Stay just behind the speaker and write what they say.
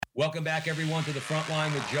Welcome back, everyone, to the front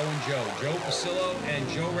line with Joe and Joe. Joe Pasillo and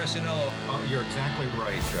Joe Resinello. You're exactly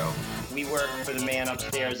right, Joe. We work for the man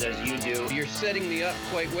upstairs as you do. You're setting me up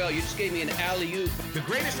quite well. You just gave me an alley-oop. The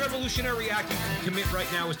greatest revolutionary act you can commit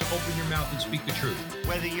right now is to open your mouth and speak the truth.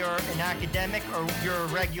 Whether you're an academic or you're a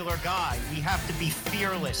regular guy, we have to be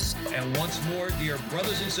fearless. And once more, dear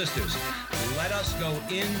brothers and sisters, let us go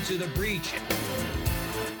into the breach.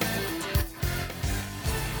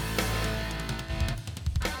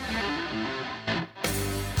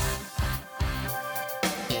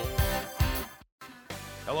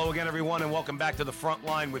 Hello again, everyone, and welcome back to the front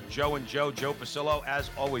line with Joe and Joe. Joe Pasillo, as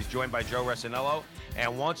always, joined by Joe Resinello.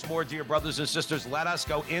 And once more, dear brothers and sisters, let us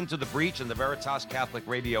go into the breach in the Veritas Catholic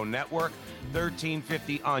Radio Network,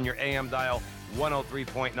 1350 on your AM dial,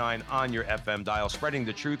 103.9 on your FM dial, spreading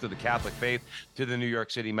the truth of the Catholic faith to the New York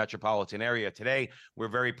City metropolitan area. Today, we're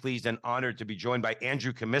very pleased and honored to be joined by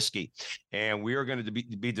Andrew Comiskey, and we are going to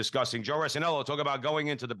be discussing, Joe Resinello, talk about going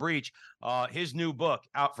into the breach, his new book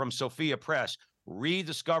out from Sophia Press,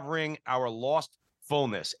 Rediscovering Our Lost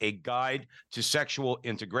Fullness, a guide to sexual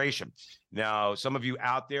integration. Now, some of you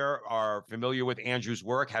out there are familiar with Andrew's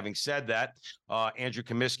work. Having said that, Andrew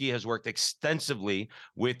Comiskey has worked extensively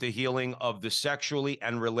with the healing of the sexually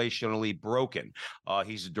and relationally broken.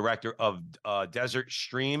 He's the director of Desert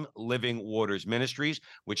Stream Living Waters Ministries,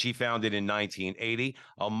 which he founded in 1980,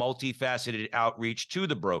 a multifaceted outreach to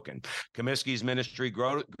the broken. Comiskey's ministry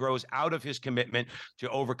grows out of his commitment to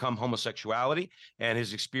overcome homosexuality and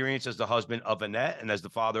his experience as the husband of Annette and as the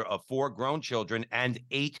father of 4 grown children and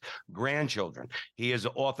 8 grandchildren. He is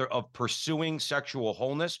the author of Pursuing Sexual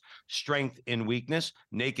Wholeness, Strength in Weakness,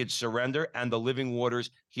 Naked Surrender, and the Living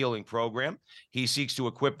Waters Healing Program. He seeks to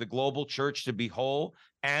equip the global church to be whole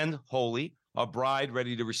and holy, a bride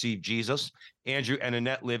ready to receive Jesus. Andrew and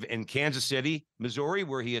Annette live in Kansas City, Missouri,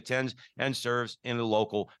 where he attends and serves in a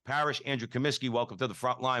local parish. Andrew Comiskey, welcome to the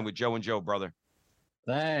front line with Joe and Joe, brother.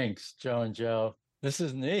 Thanks, Joe and Joe. This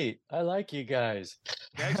is neat. I like you guys.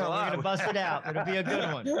 Thanks a lot. We're gonna bust it out. It'll be a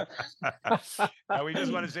good one. We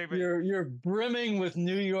just want to say you're brimming with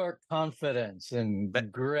New York confidence and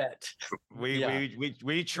grit. We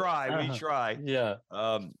try. We try. Yeah.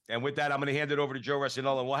 And with that, I'm going to hand it over to Joe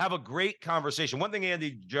Resinello, and we'll have a great conversation. One thing,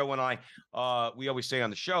 Andy, Joe, and I, we always say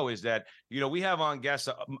on the show is that, we have on guests,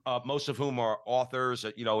 most of whom are authors,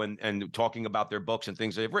 and talking about their books and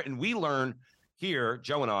things they've written. We learn here,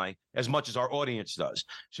 Joe and I, as much as our audience does.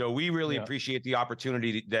 So we really appreciate the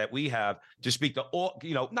opportunity that we have to speak to all,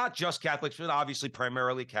 not just Catholics, but obviously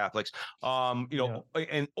primarily Catholics,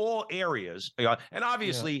 in all areas. And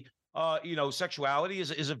obviously, sexuality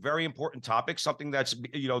is a very important topic, something that's,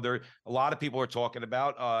 there a lot of people are talking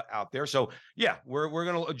about out there. So yeah,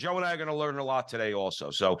 Joe and I are going to learn a lot today also.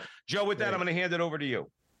 So Joe, with that, I'm going to hand it over to you.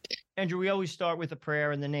 Andrew, we always start with a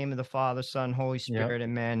prayer in the name of the Father, Son, Holy Spirit,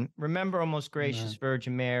 Amen. Remember, O most gracious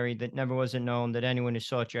Virgin Mary, that never was it known that anyone who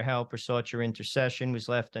sought your help or sought your intercession was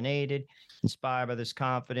left unaided. Inspired by this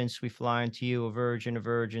confidence, we fly unto you, a Virgin of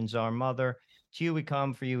Virgins, our Mother. To you we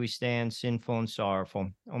come, for you we stand, sinful and sorrowful.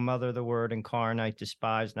 O Mother of the Word incarnate,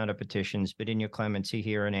 despise not our petitions, but in your clemency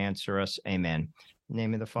hear and answer us. Amen. In the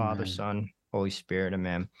name of the Father, Son, Holy Spirit,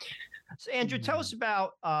 Amen. So, Andrew, tell us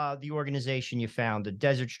about the organization you founded,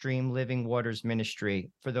 Desert Stream Living Waters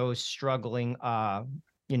Ministry, for those struggling,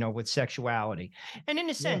 with sexuality. And in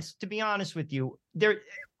a sense, to be honest with you,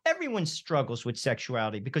 everyone struggles with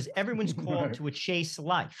sexuality because everyone's called to a chaste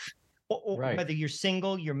life. Whether you're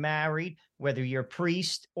single, you're married, whether you're a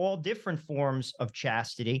priest, all different forms of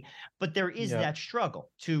chastity. But there is that struggle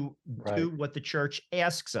to do what the church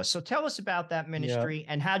asks us. So tell us about that ministry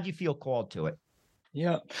and how do you feel called to it?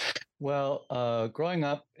 Yeah. Well, growing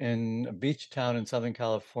up in a beach town in Southern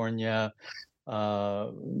California,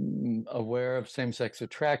 aware of same-sex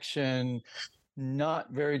attraction,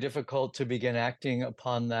 not very difficult to begin acting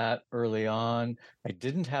upon that early on. I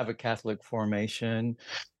didn't have a Catholic formation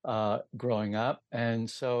growing up, and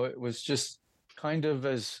so it was just kind of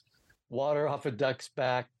as water off a duck's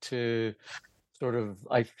back to sort of,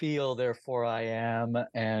 I feel, therefore I am,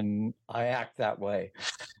 and I act that way.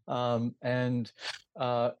 And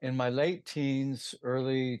in my late teens,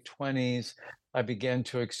 early 20s, I began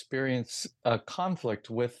to experience a conflict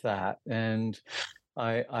with that. And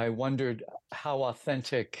I wondered how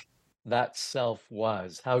authentic that self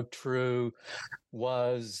was, how true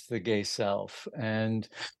was the gay self. And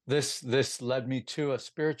this led me to a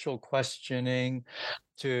spiritual questioning,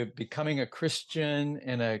 to becoming a Christian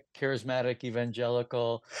in a charismatic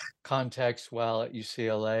evangelical context while at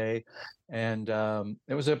UCLA. And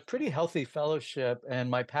it was a pretty healthy fellowship. And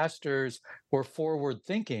my pastors were forward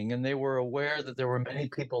thinking, and they were aware that there were many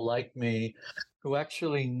people like me who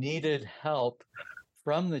actually needed help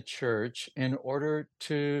from the church in order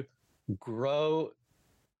to grow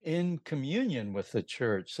in communion with the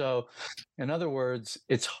church. So, in other words,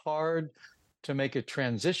 it's hard to make a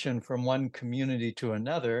transition from one community to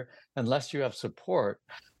another unless you have support.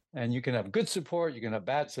 And you can have good support, you can have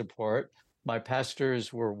bad support. My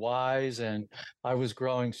pastors were wise, and I was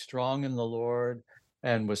growing strong in the Lord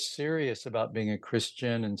and was serious about being a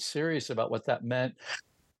Christian and serious about what that meant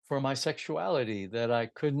for my sexuality, that I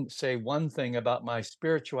couldn't say one thing about my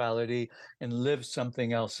spirituality and live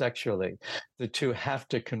something else sexually. The two have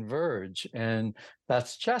to converge, and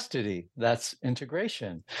that's chastity, that's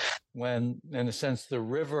integration. When, in a sense, the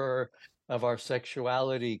river of our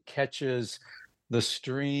sexuality catches the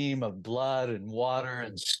stream of blood and water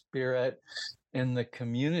and spirit in the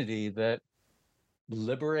community that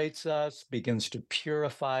liberates us, begins to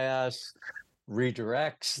purify us,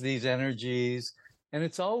 redirects these energies. And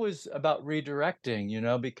it's always about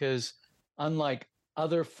redirecting, because unlike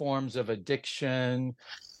other forms of addiction,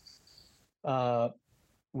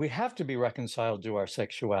 we have to be reconciled to our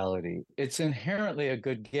sexuality. It's inherently a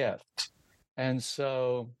good gift. And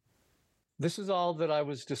so this is all that I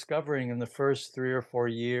was discovering in the first 3 or 4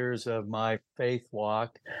 years of my faith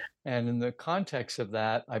walk. And in the context of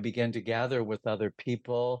that, I began to gather with other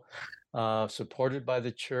people, supported by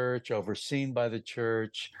the church, overseen by the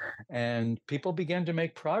church, and people began to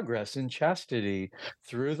make progress in chastity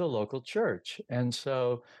through the local church. And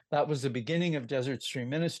so that was the beginning of Desert Stream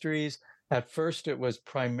Ministries. At first, it was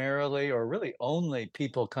primarily, or really only,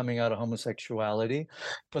 people coming out of homosexuality,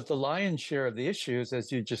 but the lion's share of the issues,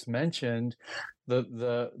 as you just mentioned,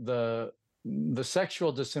 the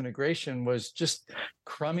sexual disintegration was just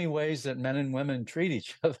crummy ways that men and women treat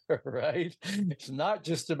each other, right? It's not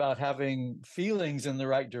just about having feelings in the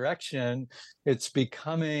right direction. It's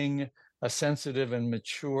becoming a sensitive and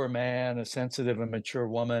mature man, a sensitive and mature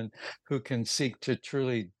woman who can seek to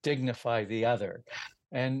truly dignify the other.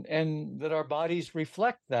 And that our bodies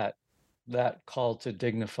reflect that call to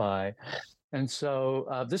dignify. And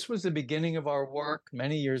so this was the beginning of our work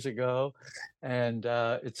many years ago, and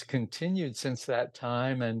it's continued since that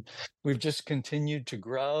time. And we've just continued to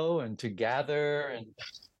grow and to gather and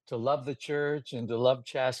to love the church and to love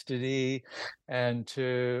chastity and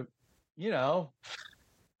to,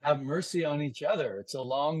 have mercy on each other. It's a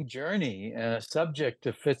long journey and subject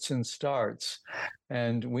to fits and starts.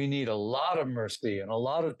 And we need a lot of mercy and a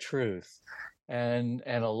lot of truth and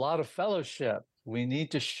a lot of fellowship. We need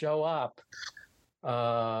to show up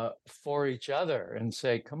for each other and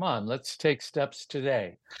say, come on, let's take steps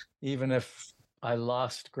today, even if I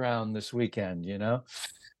lost ground this weekend,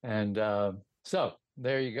 And so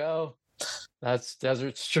there you go. That's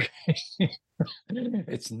Desert Stream.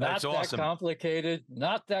 It's not That's that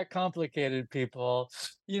complicated, people.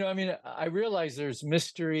 I realize there's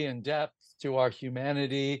mystery and depth to our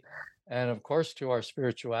humanity and, of course, to our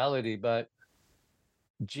spirituality, but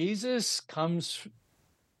Jesus comes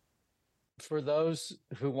for those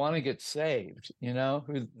who want to get saved,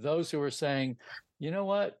 those who are saying, you know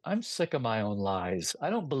what, I'm sick of my own lies.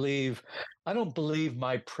 I don't believe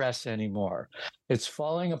my press anymore. It's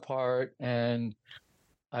falling apart, and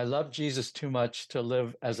I love Jesus too much to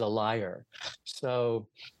live as a liar. So,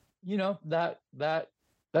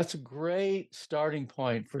 that's a great starting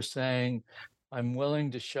point for saying, I'm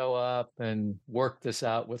willing to show up and work this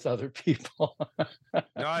out with other people.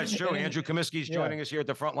 No, it's true. Andrew Comiskey is joining us here at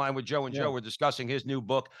the front line with Joe and Joe. We're discussing his new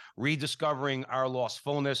book, Rediscovering Our Lost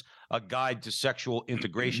Fullness, A Guide to Sexual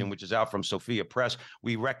Integration, which is out from Sophia Press.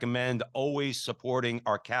 We recommend always supporting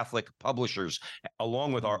our Catholic publishers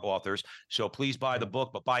along with our authors. So please buy the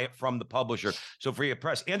book, but buy it from the publisher, Sophia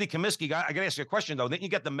Press. Andy Comiskey, I got to ask you a question, though. Didn't you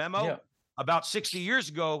get the memo? Yeah. About 60 years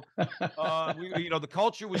ago, the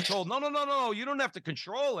culture was told, no, you don't have to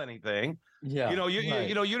control anything. Yeah, you're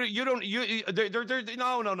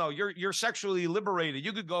sexually liberated.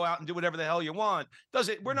 You could go out and do whatever the hell you want.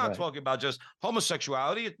 We're not talking about just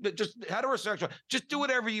homosexuality, just heterosexual. Just do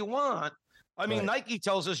whatever you want. I mean, Right. Nike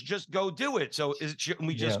tells us just go do it. So shouldn't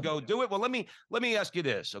we just Yeah. go do it? Well, let me ask you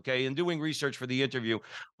this, okay? In doing research for the interview,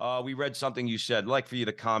 we read something you said. I'd like for you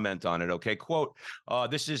to comment on it, okay? Quote,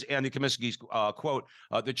 this is Andy Comiskey's quote,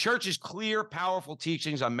 the church's clear, powerful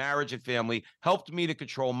teachings on marriage and family helped me to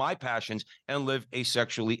control my passions and live a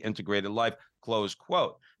sexually integrated life, close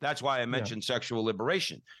quote. That's why I Yeah. mentioned sexual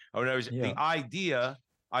liberation. In other words, Yeah. the idea,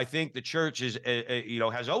 I think the church is,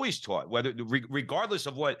 has always taught, whether regardless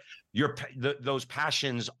of what those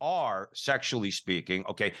passions are, sexually speaking,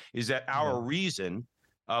 okay, is that our Yeah. reason,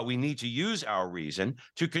 we need to use our reason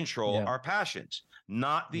to control Yeah. our passions,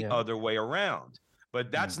 not the Yeah. other way around.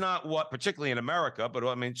 But that's not what, particularly in America, but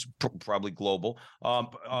I mean, it's probably global.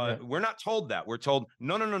 Yeah. We're not told that. We're told,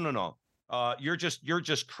 no, no, no, no, no. You're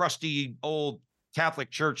just crusty old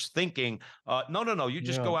Catholic Church thinking. No, no, no. You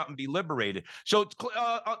just Yeah. go out and be liberated. So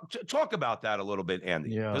talk about that a little bit, Andy,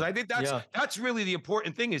 because Yeah. I think Yeah. that's really the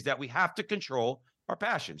important thing, is that we have to control our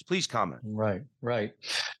passions. Please comment. Right. Right.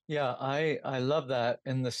 Yeah. I love that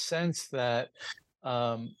in the sense that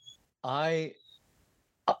um, I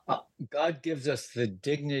God gives us the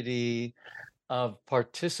dignity of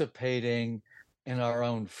participating in our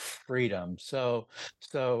own freedom. So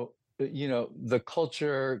the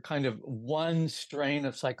culture, kind of one strain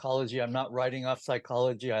of psychology. I'm not writing off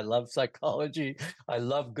psychology. I love psychology. I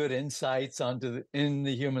love good insights in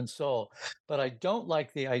the human soul. But I don't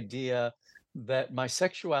like the idea that my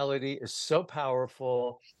sexuality is so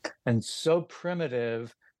powerful and so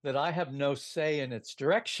primitive that I have no say in its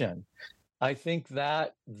direction. I think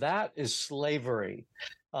that that is slavery.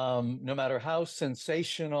 No matter how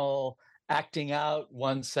sensational acting out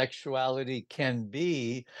one's sexuality can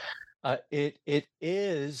be, it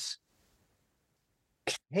is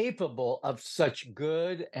capable of such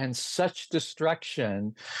good and such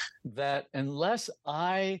destruction that unless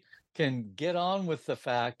I can get on with the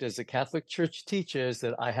fact, as the Catholic Church teaches,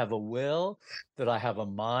 that I have a will, that I have a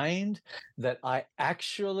mind, that I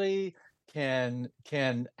actually can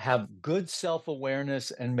have good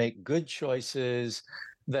self-awareness and make good choices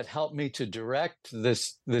that help me to direct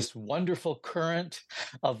this wonderful current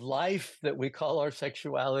of life that we call our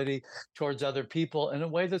sexuality towards other people in a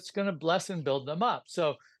way that's going to bless and build them up.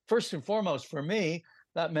 So first and foremost, for me,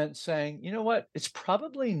 that meant saying, you know what, it's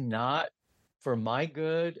probably not for my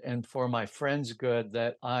good and for my friends' good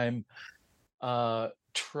that I'm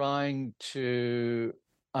trying to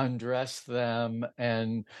undress them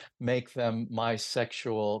and make them my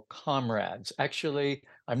sexual comrades. Actually,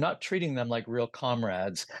 I'm not treating them like real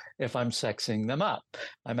comrades if I'm sexing them up.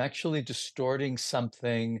 I'm actually distorting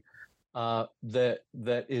something that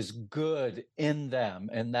is good in them,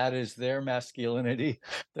 and that is their masculinity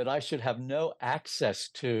that I should have no access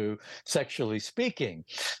to, sexually speaking.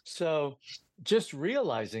 So just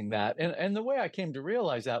realizing that, and the way I came to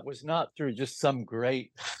realize that was not through just some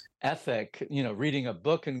great ethic, reading a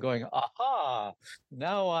book and going, aha,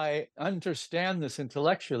 now I understand this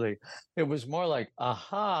intellectually. It was more like,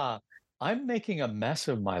 aha, I'm making a mess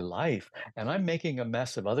of my life and I'm making a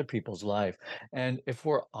mess of other people's life. And if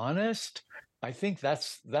we're honest, I think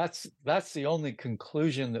that's the only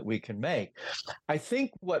conclusion that we can make. I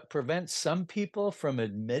think what prevents some people from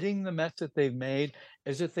admitting the mess that they've made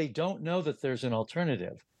is that they don't know that there's an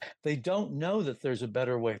alternative. They don't know that there's a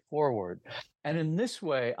better way forward. And in this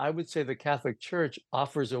way, I would say the Catholic Church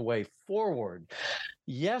offers a way forward.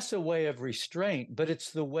 Yes, a way of restraint, but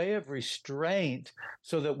it's the way of restraint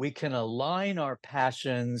so that we can align our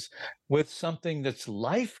passions with something that's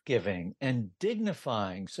life-giving and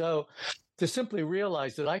dignifying. So to simply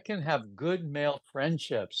realize that I can have good male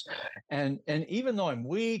friendships, and even though I'm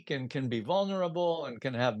weak and can be vulnerable and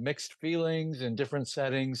can have mixed feelings in different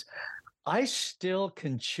settings, I still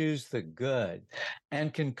can choose the good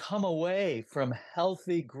and can come away from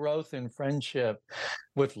healthy growth in friendship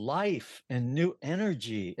with life and new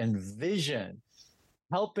energy and vision,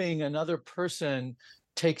 helping another person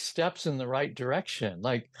take steps in the right direction.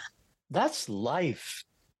 Like, that's life.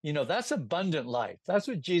 That's abundant life. That's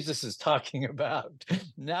what Jesus is talking about.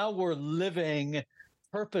 Now we're living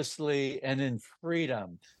purposely and in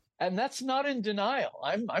freedom. And that's not in denial.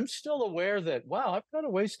 I'm still aware that, wow, I've got a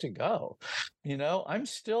ways to go. I'm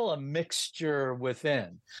still a mixture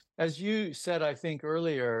within. As you said, I think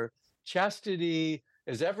earlier, chastity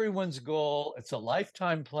is everyone's goal. It's a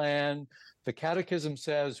lifetime plan. The Catechism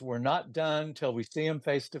says we're not done till we see him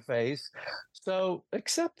face to face. So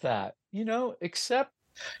accept that,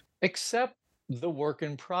 accept the work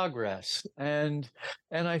in progress. And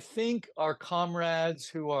I think our comrades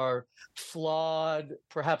who are flawed,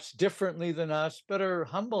 perhaps differently than us, but are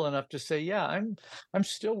humble enough to say, yeah, I'm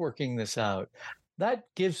still working this out. That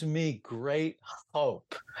gives me great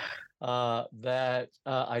hope. that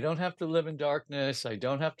I don't have to live in darkness. I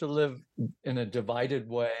don't have to live in a divided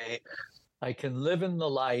way. I can live in the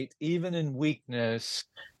light, even in weakness,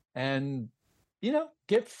 and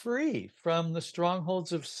get free from the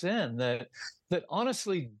strongholds of sin that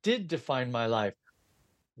honestly did define my life.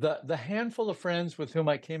 The handful of friends with whom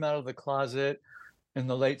I came out of the closet in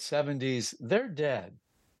the late 70s, they're dead.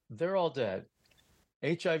 They're all dead.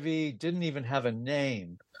 HIV didn't even have a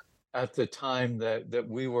name at the time that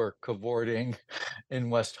we were cavorting in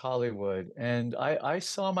West Hollywood. And I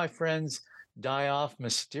saw my friends die off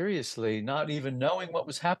mysteriously, not even knowing what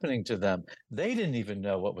was happening to them. They didn't even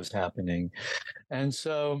know what was happening. And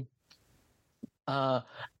so I'm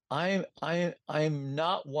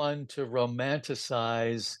not one to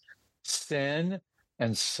romanticize sin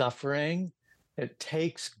and suffering. It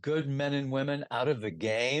takes good men and women out of the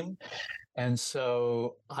game. And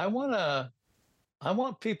so I want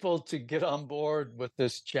people to get on board with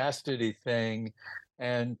this chastity thing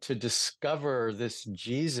and to discover this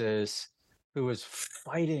Jesus who is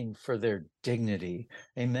fighting for their dignity.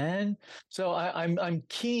 Amen. So I'm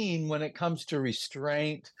keen when it comes to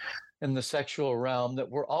restraint in the sexual realm that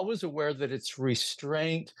we're always aware that it's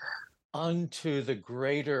restraint unto the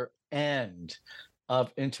greater end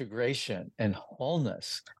of integration and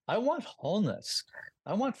wholeness. I want wholeness.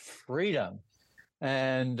 I want freedom.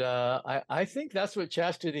 And I think that's what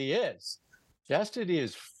chastity is. Chastity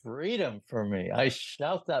is freedom for me. I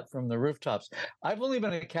shout that from the rooftops. I've only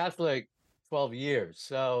been a Catholic 12 years.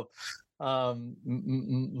 So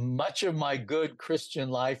much of my good Christian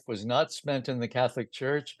life was not spent in the Catholic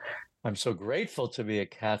Church. I'm so grateful to be a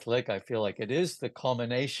Catholic. I feel like it is the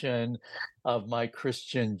culmination of my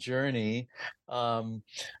Christian journey. But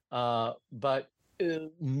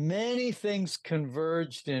many things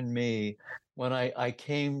converged in me when I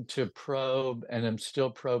came to probe, and am still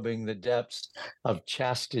probing, the depths of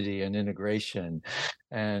chastity and integration.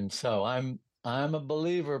 And so I'm a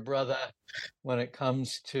believer, brother, when it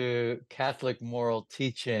comes to Catholic moral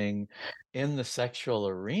teaching in the sexual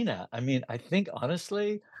arena. I mean, I think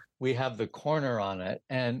honestly, we have the corner on it.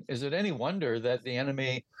 And is it any wonder that the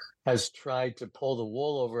enemy has tried to pull the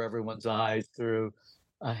wool over everyone's eyes through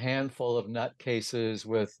a handful of nutcases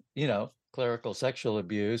with, clerical sexual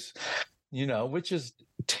abuse, which is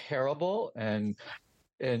terrible and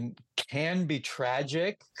can be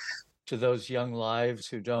tragic to those young lives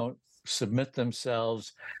who don't submit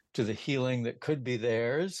themselves to the healing that could be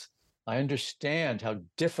theirs. I understand how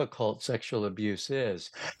difficult sexual abuse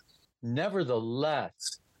is.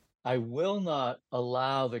 Nevertheless, I will not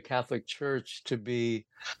allow the Catholic Church to be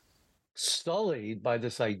sullied by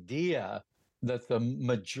this idea that the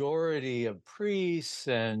majority of priests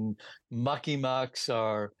and mucky mucks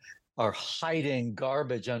are hiding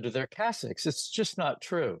garbage under their cassocks. It's just not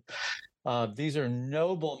true. These are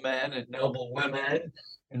noble men and noble women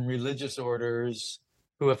in religious orders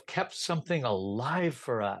who have kept something alive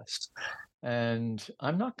for us. And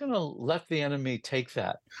I'm not going to let the enemy take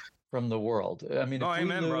that from the world. I mean, No, if we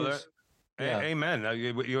amen, brother. lose, yeah, Amen.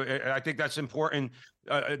 I think that's important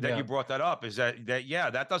that yeah, you brought that up. Is that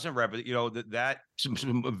that doesn't represent that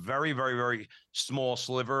some very very very small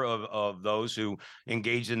sliver of those who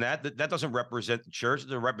engage in that doesn't represent the church. It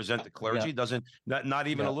doesn't represent the clergy. yeah, Doesn't not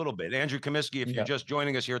even a yeah, little bit. Andrew Comiskey, if you're yeah. just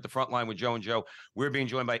joining us here at the front line with Joe and Joe, we're being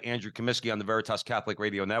joined by Andrew Comiskey on the Veritas Catholic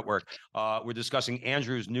Radio Network. We're discussing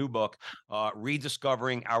Andrew's new book,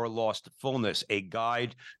 Rediscovering Our Lost Fullness: A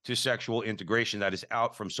Guide to Sexual Integration, that is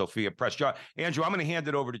out from Sophia Press. Andrew, I'm going to hand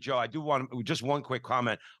it over to Joe. I do want just one quick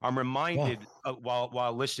comment. I'm reminded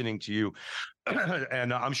while listening to you,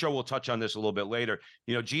 and I'm sure we'll touch on this a little bit later.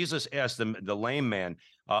 Jesus asked the lame man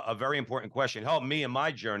a very important question. Helped me in my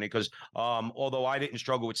journey because although I didn't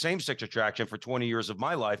struggle with same-sex attraction for 20 years of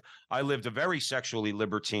my life, I lived a very sexually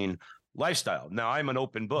libertine lifestyle. Now I'm an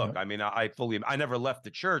open book. Yeah. I mean, I never left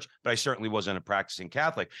the church, but I certainly wasn't a practicing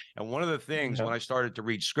Catholic. And one of the things Yeah. when I started to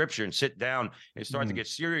read scripture and sit down and start to get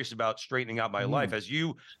serious about straightening out my life, as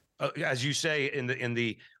you say in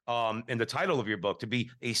the title of your book, to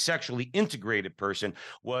be a sexually integrated person,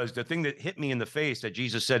 was the thing that hit me in the face that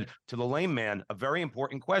Jesus said to the lame man, a very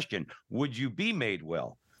important question: would you be made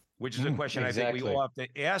well? Which is a question I think we all have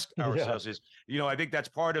to ask ourselves. Is I think that's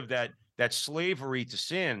part of that slavery to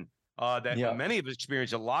sin. That many of us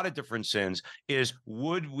experience, a lot of different sins, is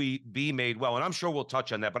would we be made well? And I'm sure we'll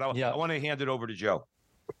touch on that, but I want to hand it over to Joe.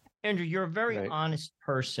 Andrew, you're a very honest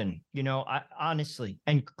person, honestly,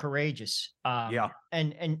 and courageous.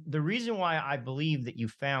 And the reason why I believe that you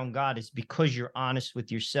found God is because you're honest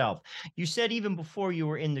with yourself. You said even before you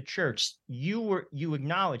were in the church, you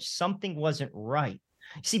acknowledged something wasn't right.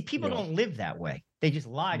 See, people don't live that way. They just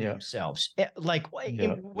lie to Yeah. themselves. Like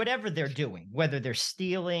Yeah. whatever they're doing, whether they're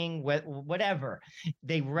stealing, whatever,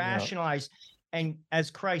 they Yeah. rationalize. And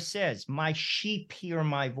as Christ says, my sheep hear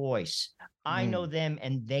my voice. I know Mm. them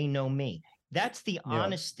and they know me. That's the Yeah.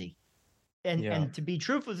 honesty. And Yeah. and to be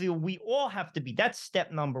truthful with you, we all have to be. That's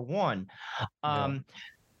step number one. Yeah.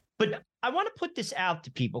 But I want to put this out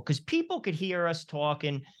to people because people could hear us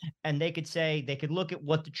talking and they could say, they could look at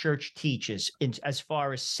what the church teaches as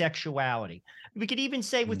far as sexuality. We could even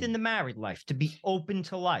say within Mm. the married life to be open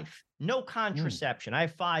to life, no Mm. contraception. I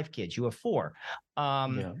have 5 kids, you have 4.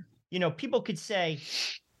 Yeah. People could say,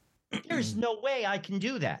 there's no way I can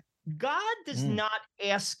do that. God does Mm. not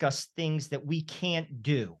ask us things that we can't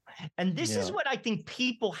do. And this is Yeah. what I think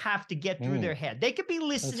people have to get through their Mm. head. They could be That's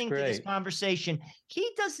listening to this great. conversation. He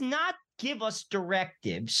does not give us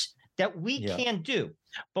directives that we Yeah. can't do.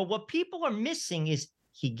 But what people are missing is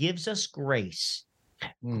he gives us grace,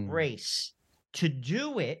 Mm. grace to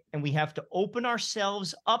do it. And we have to open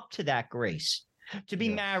ourselves up to that grace. To be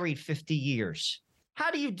Yes. married 50 years.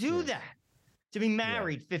 How do you do Yes. that? To be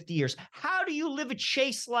married 50 years. How do you live a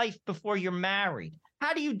chaste life before you're married?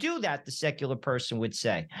 How do you do that? The secular person would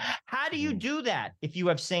say. How do you Mm. do that if you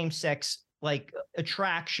have same-sex like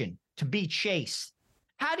attraction to be chaste?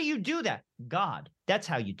 How do you do that? God. That's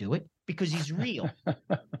how you do it because he's real.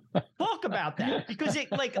 Talk about that because it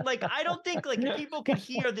like I don't think like people could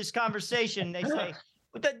hear this conversation and they say,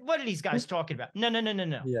 what are these guys talking about? No.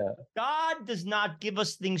 Yeah. God does not give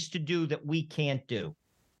us things to do that we can't do.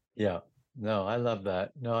 Yeah. No, I love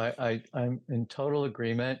that. No, I'm in total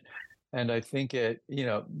agreement. And I think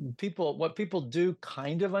what people do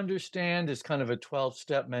kind of understand is kind of a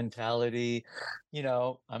 12-step mentality.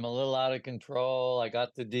 I'm a little out of control. I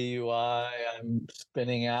got the DUI. I'm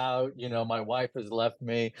spinning out. My wife has left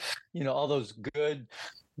me. All those good,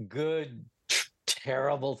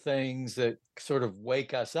 terrible things that sort of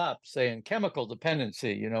wake us up, saying chemical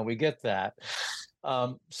dependency. We get that.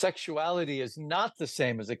 Sexuality is not the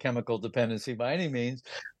same as a chemical dependency by any means,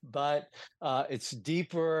 but it's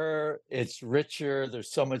deeper, it's richer,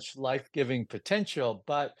 there's so much life-giving potential,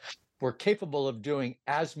 but we're capable of doing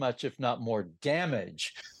as much, if not more,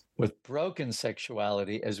 damage with broken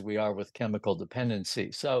sexuality as we are with chemical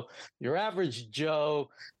dependency. So your average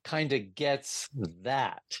Joe kind of gets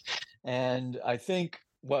that. And I think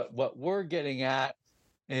what we're getting at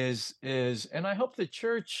is, and I hope the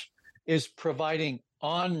church is providing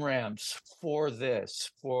on-ramps for this,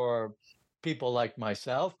 for people like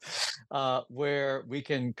myself, where we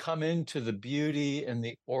can come into the beauty and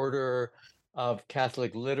the order of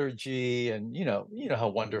Catholic liturgy, and how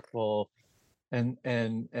wonderful and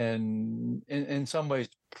in some ways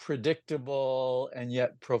predictable and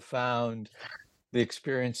yet profound the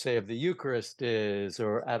experience, say, of the Eucharist is,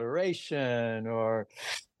 or adoration, or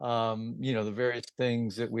the various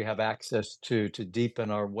things that we have access to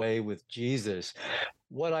deepen our way with Jesus.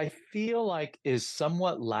 What I feel like is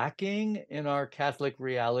somewhat lacking in our Catholic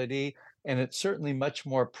reality, and it's certainly much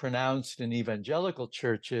more pronounced in evangelical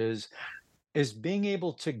churches, is being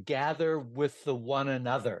able to gather with the one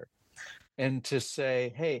another and to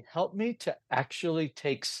say, hey, help me to actually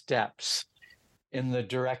take steps in the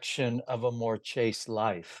direction of a more chaste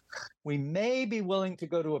life. We may be willing to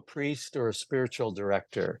go to a priest or a spiritual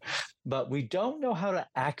director, but we don't know how to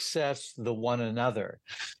access the one another.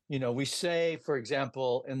 We say, for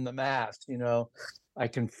example, in the Mass, I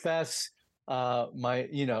confess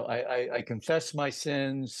I confess my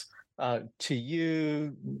sins to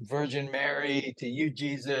you, Virgin Mary, to you,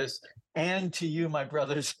 Jesus, and to you, my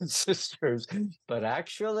brothers and sisters. But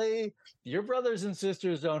actually, your brothers and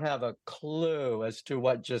sisters don't have a clue as to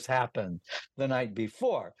what just happened the night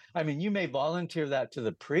before. I mean, you may volunteer that to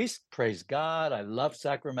the priest. Praise God. I love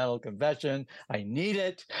sacramental confession. I need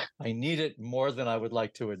it. I need it more than I would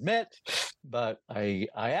like to admit, but I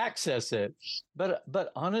access it.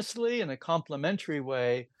 But honestly, in a complementary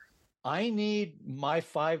way, I need my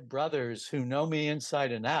 5 brothers who know me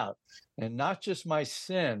inside and out, and not just my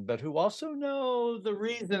sin, but who also know the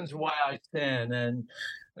reasons why I sin,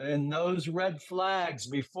 and those red flags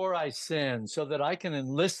before I sin, so that I can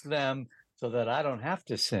enlist them so that I don't have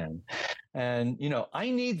to sin. And I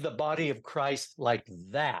need the body of Christ like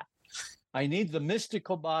that. I need the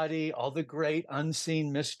mystical body, all the great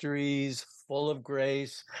unseen mysteries, full of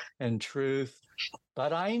grace and truth.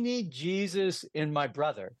 But I need Jesus in my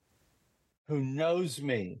brother, who knows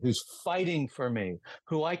me, who's fighting for me,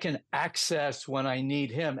 who I can access when I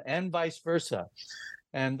need him, and vice versa.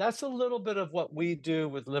 And that's a little bit of what we do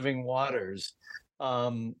with Living Waters.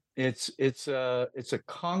 It's a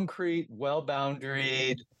concrete,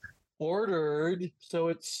 well-boundaried, ordered, so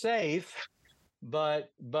it's safe,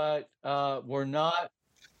 but we're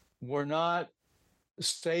not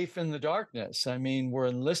safe in the darkness. I mean, we're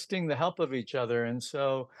enlisting the help of each other, and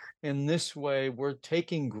so in this way, we're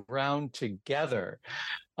taking ground together.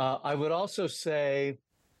 I would also say,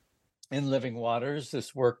 in Living Waters,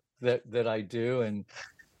 this work that I do, and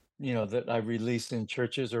that I release in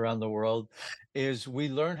churches around the world, is we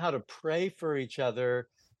learn how to pray for each other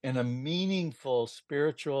in a meaningful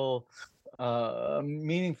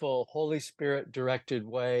meaningful Holy Spirit directed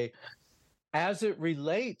way, as it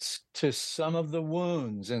relates to some of the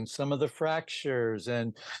wounds and some of the fractures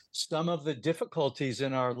and some of the difficulties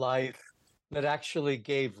in our life that actually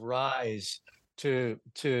gave rise to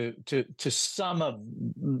some of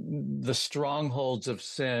the strongholds of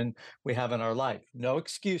sin we have in our life. No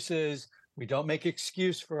excuses. We don't make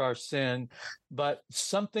excuse for our sin, but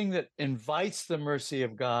something that invites the mercy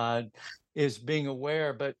of God is being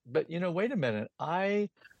aware. But wait a minute. I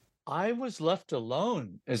was left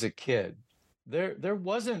alone as a kid. There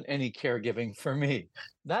wasn't any caregiving for me.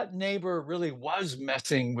 That neighbor really was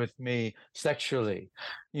messing with me sexually.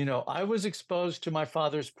 I was exposed to my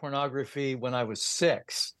father's pornography when I was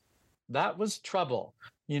 6. That was trouble.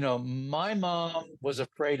 My mom was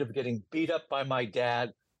afraid of getting beat up by my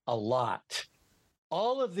dad a lot.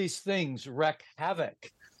 All of these things wreak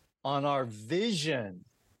havoc on our vision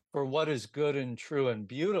for what is good and true and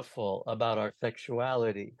beautiful about our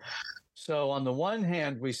sexuality. So on the one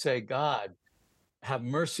hand, we say, God, have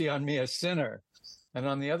mercy on me, a sinner. And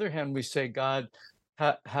on the other hand, we say, God,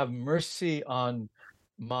 have mercy on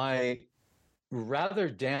my rather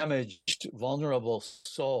damaged, vulnerable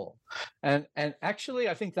soul. And actually,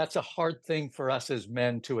 I think that's a hard thing for us as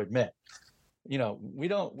men to admit. We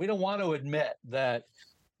don't want to admit that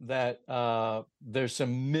there's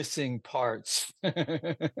some missing parts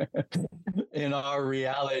in our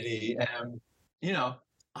reality. And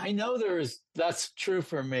I know that's true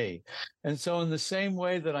for me. And so in the same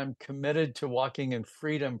way that I'm committed to walking in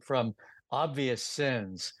freedom from obvious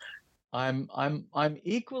sins, I'm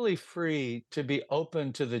equally free to be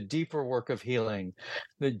open to the deeper work of healing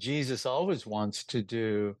that Jesus always wants to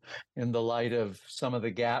do in the light of some of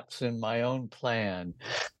the gaps in my own plan.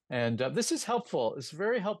 And this is helpful. It's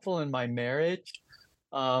very helpful in my marriage.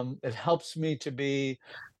 It helps me to be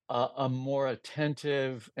a more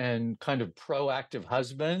attentive and kind of proactive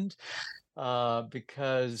husband,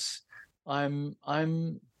 because I'm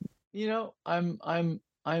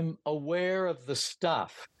aware of the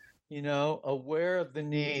stuff, aware of the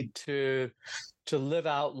need to live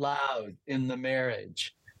out loud in the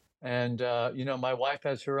marriage. And my wife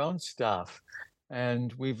has her own stuff,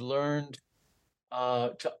 and we've learned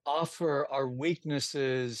to offer our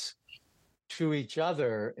weaknesses to each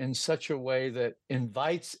other in such a way that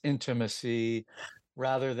invites intimacy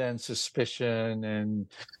rather than suspicion and,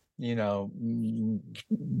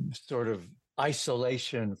 sort of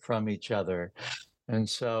isolation from each other. And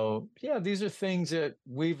so, yeah, these are things that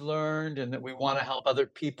we've learned and that we want to help other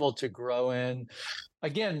people to grow in.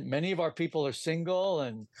 Again, many of our people are single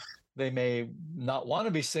and they may not want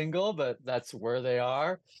to be single, but that's where they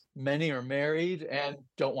are. Many are married and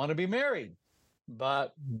don't want to be married,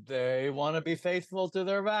 but they want to be faithful to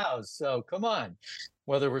their vows. So come on,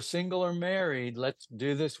 whether we're single or married, let's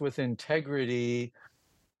do this with integrity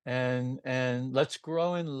and let's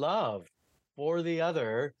grow in love for the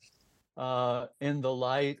other in the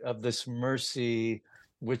light of this mercy,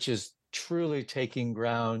 which is truly taking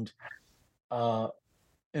ground in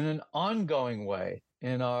an ongoing way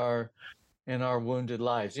in our wounded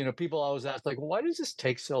lives. People always ask, like, why does this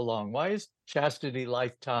take so long? Why is chastity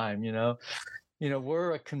lifetime?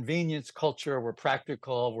 We're a convenience culture. We're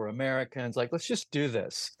practical. We're Americans. Like, let's just do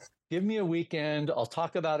this. Give me a weekend. I'll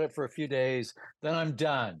talk about it for a few days. Then I'm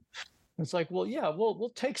done. It's like, well, yeah,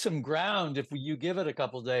 we'll take some ground if you give it a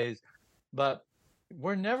couple of days, but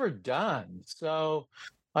we're never done. So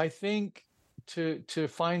I think to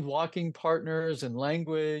find walking partners and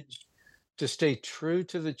language, to stay true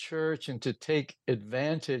to the church and to take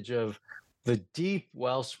advantage of the deep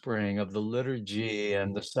wellspring of the liturgy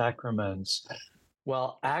and the sacraments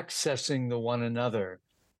while accessing the one another,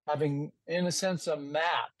 having, in a sense, a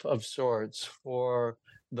map of sorts for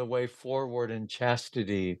the way forward in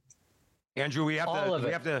chastity. Andrew,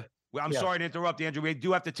 I'm sorry to interrupt, Andrew. We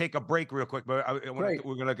do have to take a break real quick, but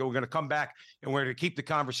we're gonna come back and we're gonna keep the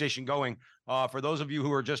conversation going. For those of you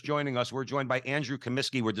who are just joining us, we're joined by Andrew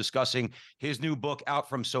Comiskey. We're discussing his new book out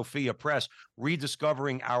from Sophia Press,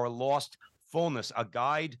 Rediscovering Our Lost Fullness, a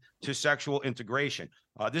guide to sexual integration.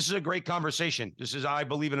 This is a great conversation. This is, I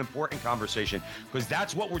believe, an important conversation because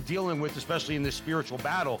that's what we're dealing with, especially in this spiritual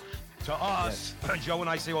battle. To us, yes. Joe and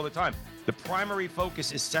I say all the time, the primary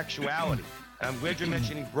focus is sexuality. And I'm glad you're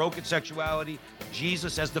mentioning broken sexuality,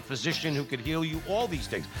 Jesus as the physician who could heal you, all these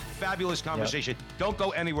things. Fabulous conversation. Don't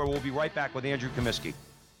go anywhere. We'll be right back with Andrew Comiskey.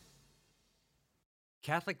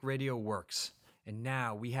 Catholic radio works, and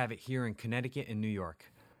now we have it here in Connecticut and New York.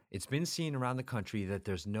 It's been seen around the country that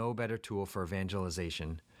there's no better tool for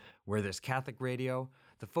evangelization. Where there's Catholic radio,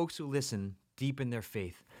 the folks who listen deepen their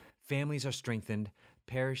faith, families are strengthened,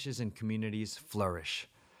 parishes and communities flourish.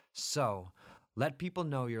 So, let people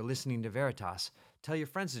know you're listening to Veritas, tell your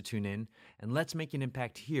friends to tune in, and let's make an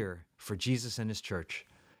impact here for Jesus and his church.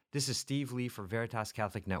 This is Steve Lee for Veritas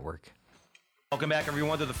Catholic Network. Welcome back,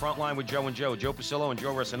 everyone, to the front line with Joe and Joe. Joe Pasillo and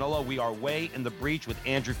Joe Resinello. We are way in the breach with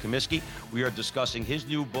Andrew Comiskey. We are discussing his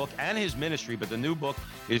new book and his ministry, but the new book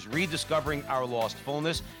is Rediscovering Our Lost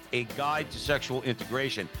Fullness, A Guide to Sexual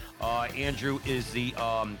Integration. Andrew is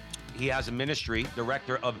he has a ministry,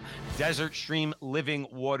 director of Desert Stream Living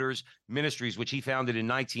Waters Ministries, which he founded in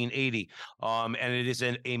 1980. And it is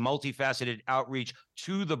a multifaceted outreach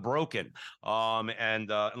to the broken. And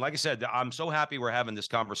like I said, I'm so happy we're having this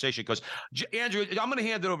conversation because, Andrew, I'm going to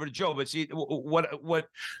hand it over to Joe, but see what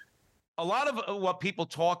a lot of what people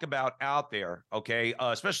talk about out there, okay,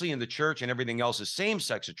 especially in the church and everything else, is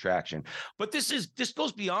same-sex attraction. But this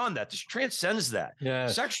goes beyond that. This transcends that.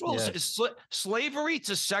 Yes, Slavery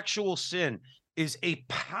to sexual sin is a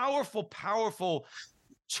powerful, powerful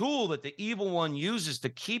tool that the evil one uses to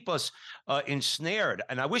keep us ensnared.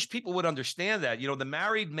 And I wish people would understand that. The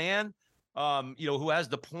married man, who has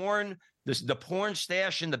the porn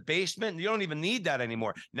stash in the basement, you don't even need that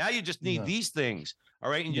anymore. Now you just need these things. All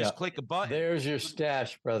right. And you just click a button. There's your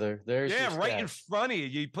stash, brother. There's your stash. Right in front of you.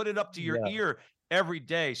 You put it up to your ear every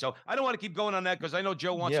day. So I don't want to keep going on that because I know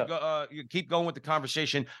Joe wants to go, keep going with the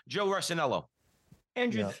conversation. Joe Resinello.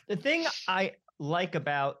 Andrew, the thing I like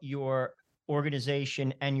about your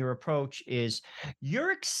organization and your approach is you're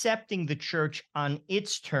accepting the church on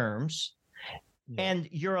its terms and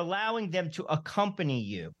you're allowing them to accompany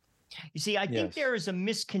you. You see, I think there is a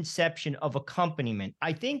misconception of accompaniment.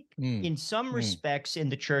 I think in some respects in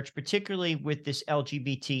the church, particularly with this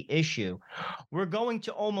LGBT issue, we're going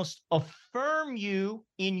to almost affirm you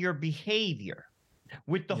in your behavior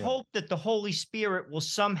with the hope that the Holy Spirit will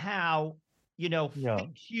somehow,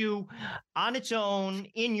 fix you on its own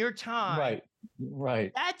in your time.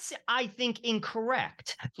 Right. That's, I think,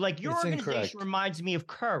 incorrect. Like your organization reminds me of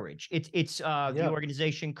Courage. It's the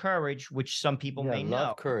organization Courage, which some people may know.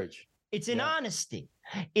 Love Courage. It's an honesty.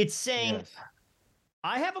 It's saying,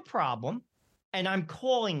 I have a problem, and I'm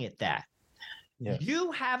calling it that.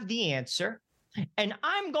 You have the answer, and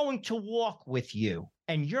I'm going to walk with you,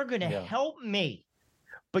 and you're going to help me.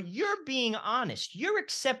 But you're being honest. You're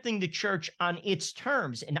accepting the church on its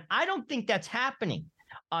terms, and I don't think that's happening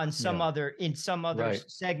on some other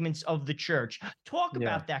segments of the church. Talk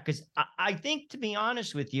about that, because I think, to be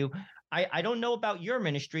honest with you, I don't know about your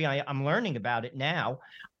ministry. I'm learning about it now,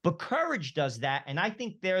 but Courage does that, and I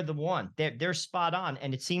think they're the one. They're spot on,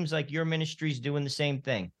 and it seems like your ministry is doing the same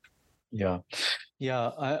thing. Yeah.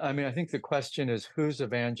 I mean, I think the question is who's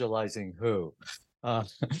evangelizing who.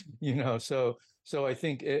 So I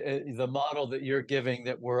think the model that you're giving,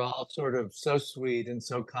 that we're all sort of so sweet and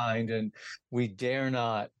so kind, and we dare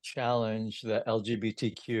not challenge the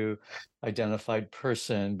LGBTQ identified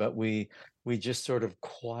person, but we just sort of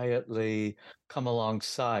quietly come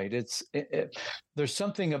alongside. There's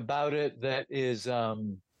something about it that is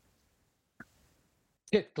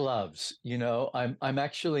kit gloves. I'm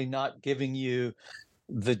actually not giving you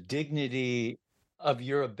the dignity of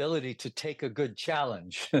your ability to take a good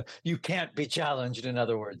challenge. You can't be challenged, in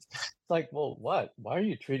other words. It's like, well, what? Why are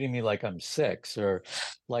you treating me like I'm 6 or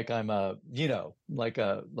like I'm a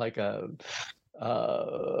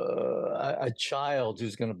child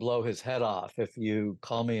who's going to blow his head off if you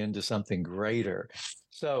call me into something greater?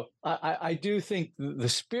 So I do think the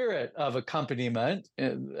spirit of accompaniment,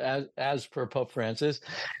 as per Pope Francis,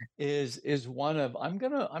 is one of I'm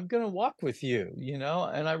gonna walk with you,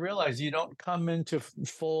 and I realize you don't come into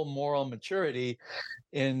full moral maturity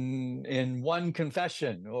in one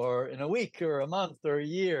confession or in a week or a month or a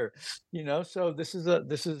year, So this is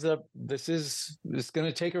going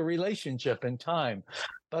to take a relationship and time.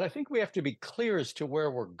 But I think we have to be clear as to where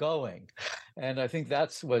we're going. And I think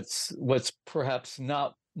that's what's perhaps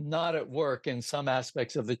not at work in some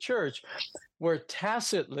aspects of the church, where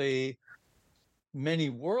tacitly many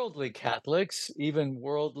worldly Catholics, even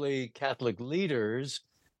worldly Catholic leaders,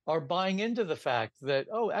 are buying into the fact that,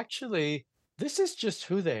 actually, this is just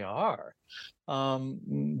who they are.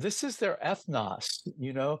 This is their ethnos,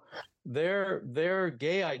 their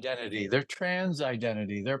gay identity, their trans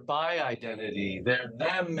identity, their bi identity, their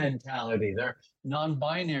them mentality, their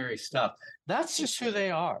non-binary stuff. That's just who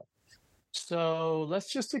they are. So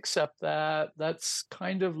let's just accept that. That's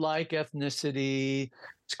kind of like ethnicity.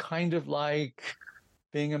 It's kind of like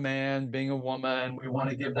being a man, being a woman. We want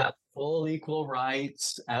to give that full equal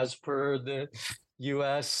rights as per the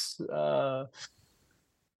US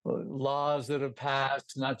laws that have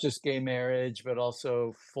passed, not just gay marriage, but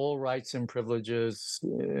also full rights and privileges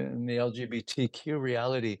in the LGBTQ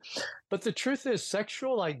reality. But the truth is,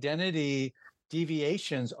 sexual identity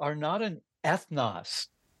deviations are not an ethnos.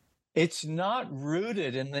 It's not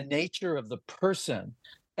rooted in the nature of the person.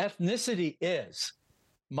 Ethnicity is.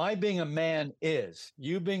 My being a man is.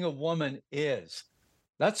 You being a woman is.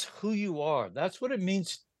 That's who you are. That's what it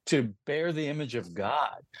means to bear the image of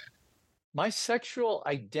God. My sexual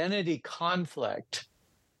identity conflict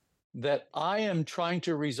that I am trying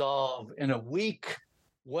to resolve in a weak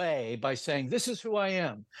way by saying, this is who I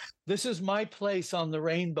am. This is my place on the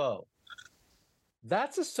rainbow.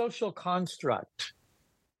 That's a social construct.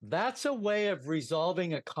 That's a way of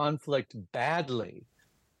resolving a conflict badly.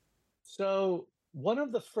 So one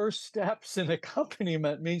of the first steps in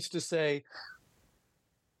accompaniment means to say,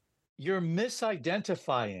 you're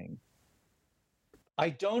misidentifying. I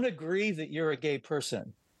don't agree that you're a gay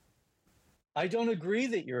person. I don't agree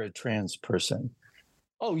that you're a trans person.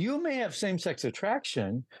 Oh, you may have same-sex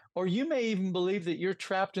attraction, or you may even believe that you're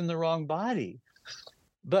trapped in the wrong body.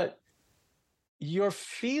 But your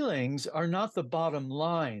feelings are not the bottom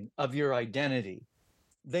line of your identity.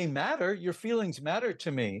 They matter. Your feelings matter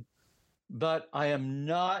to me. But I am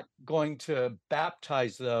not going to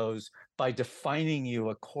baptize those by defining you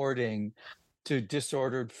according to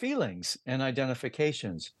disordered feelings and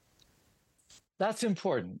identifications. That's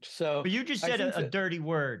important. So, but you just said a dirty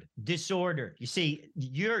word, disordered. You see,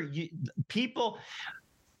 people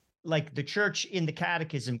like the church in the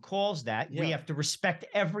catechism calls that we have to respect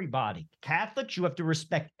everybody. Catholics, you have to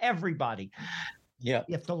respect everybody. Yeah.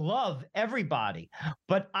 You have to love everybody.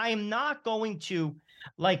 But I am not going to,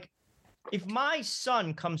 like, if my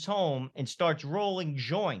son comes home and starts rolling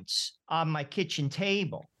joints on my kitchen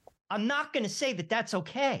table, I'm not going to say that that's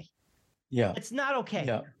okay. Yeah. It's not okay.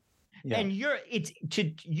 Yeah. Yeah. And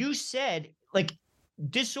you said, like,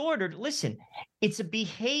 disordered. Listen, it's a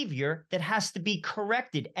behavior that has to be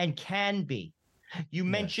corrected and can be. You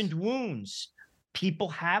mentioned wounds. People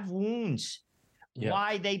have wounds. Yeah.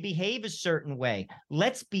 Why they behave a certain way.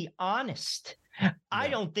 Let's be honest. Yeah. I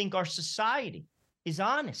don't think our society is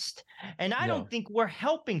honest. And I don't think we're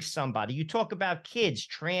helping somebody. You talk about kids,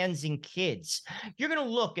 transing kids. You're going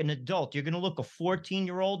to look an adult, you're going to look a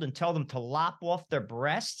 14-year-old and tell them to lop off their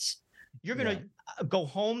breasts. You're going to go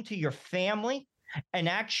home to your family and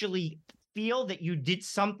actually feel that you did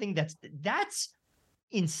something that's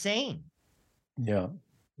insane. Yeah.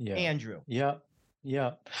 Yeah. Andrew. Yeah.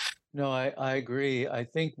 Yeah. No, I agree. I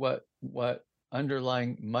think what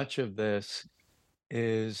underlying much of this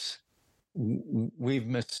is we've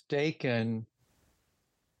mistaken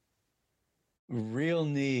real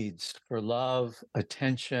needs for love,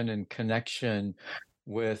 attention, and connection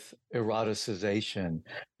with eroticization.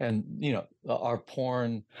 And, our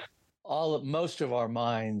porn, most of our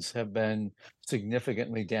minds have been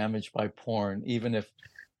significantly damaged by porn, even if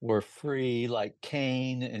we're free, like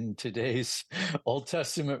Cain in today's Old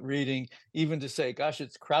Testament reading, even to say, gosh,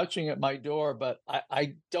 it's crouching at my door, but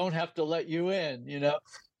I don't have to let you in,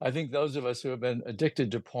 I think those of us who have been addicted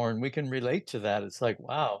to porn, we can relate to that. It's like,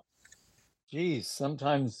 wow, geez,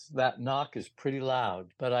 sometimes that knock is pretty loud,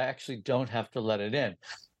 but I actually don't have to let it in.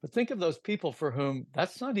 But think of those people for whom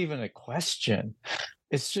that's not even a question.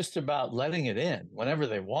 It's just about letting it in whenever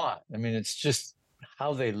they want. I mean, it's just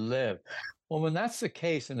how they live. Well, when that's the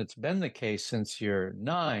case, and it's been the case since you're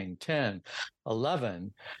 9, 10,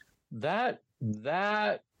 11, that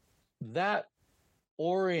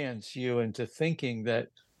orients you into thinking that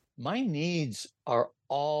my needs are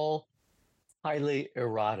all highly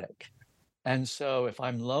erotic. And so if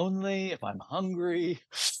I'm lonely, if I'm hungry,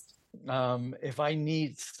 if I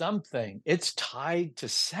need something, it's tied to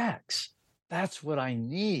sex. That's what I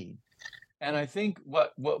need. And I think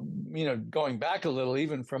what going back a little,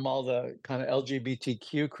 even from all the kind of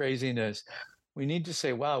LGBTQ craziness, we need to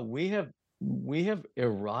say, wow, we have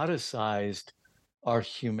eroticized our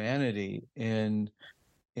humanity in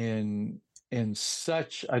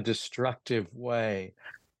such a destructive way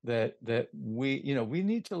that we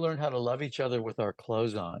need to learn how to love each other with our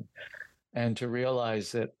clothes on, and to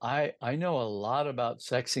realize that I know a lot about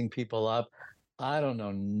sexing people up. I don't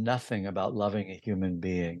know nothing about loving a human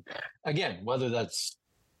being. Again, whether that's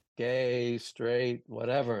gay, straight,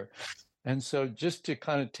 whatever. And so just to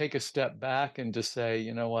kind of take a step back and to say,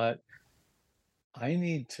 you know what, I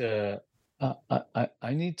need to,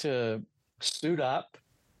 I need to suit up.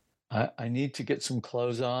 I need to get some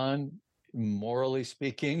clothes on, morally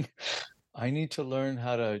speaking. I need to learn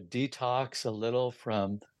how to detox a little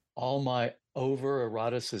from all my over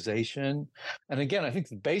eroticization. And again, I think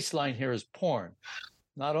the baseline here is porn.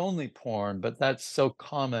 Not only porn, but that's so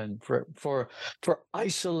common for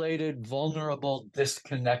isolated, vulnerable,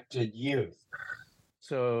 disconnected youth.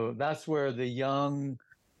 So that's where the young,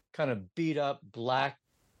 kind of beat up black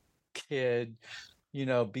kid,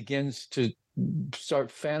 begins to start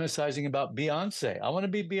fantasizing about Beyonce. I want to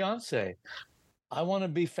be Beyonce. I want to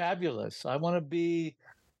be fabulous. I want to be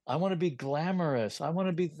glamorous. I want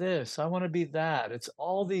to be this. I want to be that. It's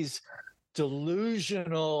all these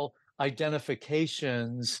delusional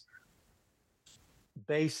identifications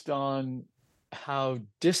based on how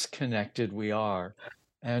disconnected we are.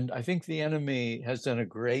 And I think the enemy has done a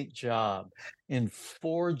great job in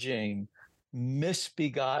forging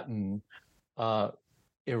misbegotten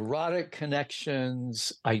erotic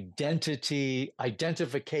connections,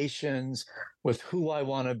 identifications with who I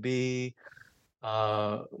want to be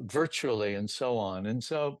virtually and so on. And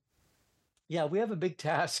so, yeah, we have a big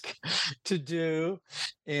task to do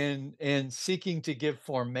in seeking to give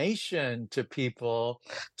formation to people,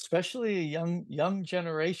 especially a young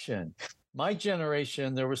generation. My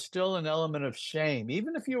generation, there was still an element of shame,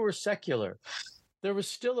 even if you were secular. There was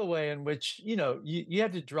still a way in which, you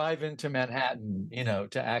had to drive into Manhattan,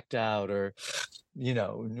 to act out, or,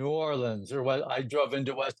 New Orleans, or what I drove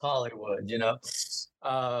into West Hollywood, you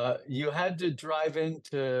had to drive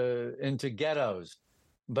into ghettos.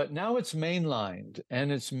 But now it's mainlined,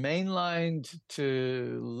 and it's mainlined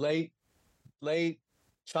to late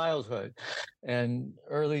childhood and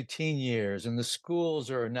early teen years, and the schools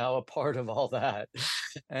are now a part of all that.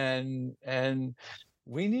 And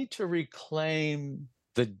we need to reclaim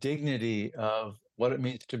the dignity of what it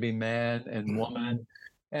means to be man and woman.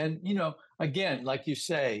 And again, like you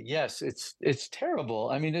say, yes, it's terrible.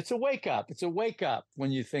 I mean, it's a wake up. It's a wake up when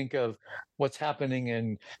you think of what's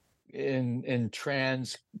happening in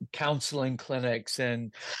trans counseling clinics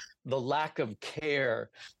and the lack of care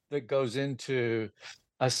that goes into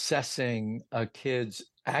assessing a kid's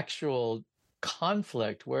actual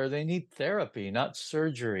conflict where they need therapy, not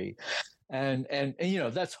surgery. And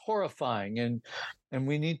that's horrifying, and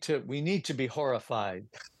we need to be horrified.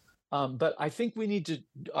 But I think we need to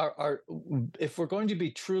if we're going to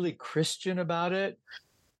be truly Christian about it,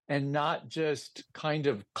 and not just kind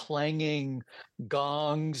of clanging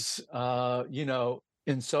gongs, on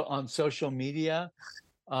social media,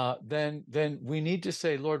 then we need to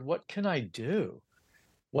say, Lord, what can I do?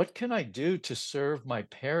 What can I do to serve my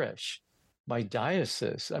parish, my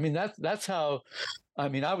diocese? I mean, that's how. I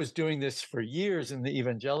mean, I was doing this for years in the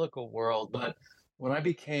evangelical world, but when I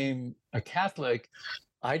became a Catholic,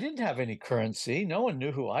 I didn't have any currency. No one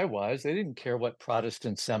knew who I was. They didn't care what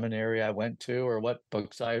Protestant seminary I went to or what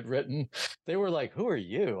books I had written. They were like, "Who are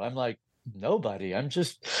you?" I'm like, "Nobody. I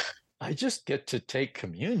just get to take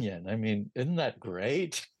communion. I mean, isn't that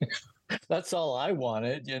great?" That's all I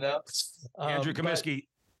wanted, Andrew Comiskey.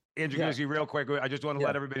 Andrew Comiskey, real quick. I just want to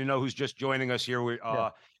let everybody know who's just joining us here.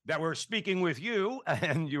 That we're speaking with you,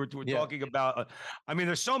 and you were talking about. I mean,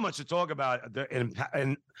 there's so much to talk about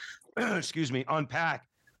and excuse me, unpack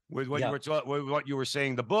with what with what you were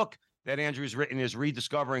saying. The book that Andrew's written is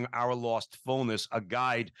 "Rediscovering Our Lost Fullness: A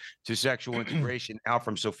Guide to Sexual Integration," out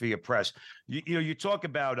from Sophia Press. You talk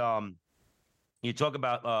about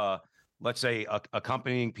let's say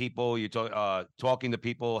accompanying people. You talk talking to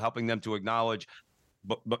people, helping them to acknowledge.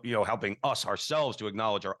 But helping us ourselves to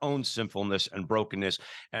acknowledge our own sinfulness and brokenness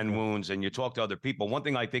and wounds. And you talk to other people. One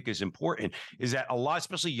thing I think is important is that a lot,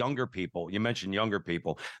 especially younger people, you mentioned younger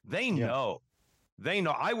people, they know.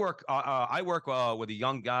 I work with a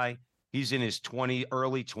young guy. He's in his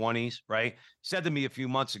early 20s, right? Said to me a few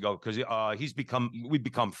months ago, because we've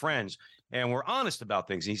become friends, and we're honest about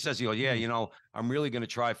things. And he says, I'm really going to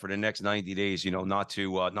try for the next 90 days, not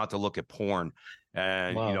to look at porn.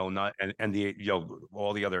 And not and the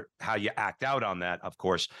all the other how you act out on that, of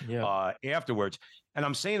course, afterwards. And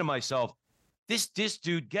I'm saying to myself, this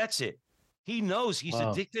dude gets it. He knows he's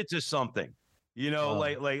addicted to something,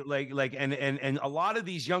 and a lot of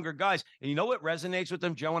these younger guys, and you know what resonates with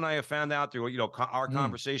them, Joe and I have found out through our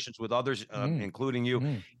conversations with others, including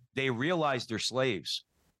you, they realize they're slaves.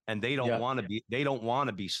 And they don't want to be. They don't want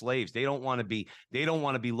to be slaves. They don't want to be. They don't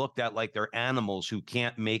want to be looked at like they're animals who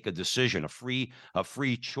can't make a decision, a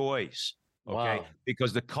free choice. Okay,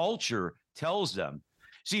 because the culture tells them.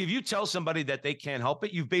 See, if you tell somebody that they can't help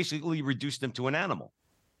it, you've basically reduced them to an animal.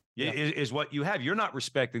 Yeah. Is what you have. You're not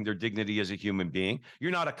respecting their dignity as a human being.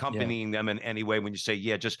 You're not accompanying them in any way when you say,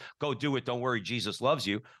 yeah, just go do it. Don't worry. Jesus loves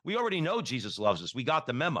you. We already know Jesus loves us. We got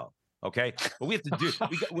the memo. Okay. But we have to do,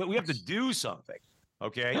 we have to do something.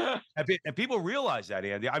 Okay. And people realize that,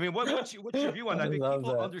 Andy. I mean, what's your view on that? I think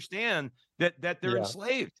people understand that they're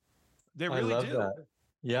enslaved. They really do. That.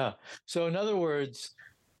 Yeah. So in other words,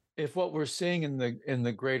 if what we're seeing in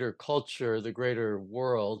the greater culture, the greater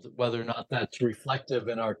world, whether or not that's reflective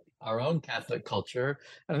in our own Catholic culture,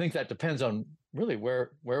 and I think that depends on really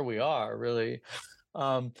where we are, really,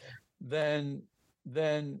 then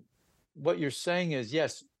what you're saying is,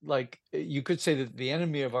 yes, like you could say that the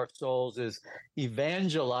enemy of our souls is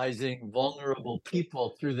evangelizing vulnerable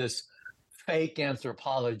people through this fake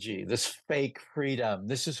anthropology, this fake freedom.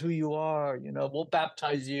 This is who you are. We'll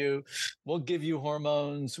baptize you, we'll give you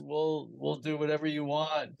hormones, we'll do whatever you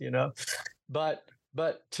want. But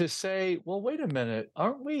to say, well, wait a minute,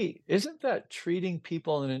 isn't that treating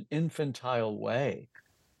people in an infantile way?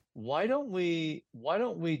 Why don't we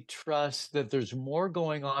trust that there's more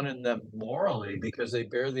going on in them morally because they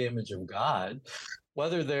bear the image of God,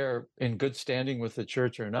 whether they're in good standing with the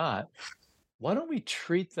church or not? Why don't we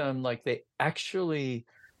treat them like they actually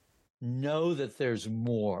know that there's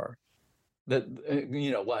more, that,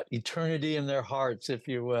 eternity in their hearts, if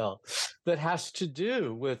you will, that has to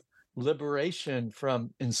do with liberation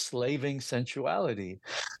from enslaving sensuality?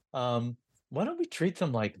 Why don't we treat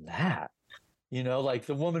them like that? Like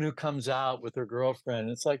the woman who comes out with her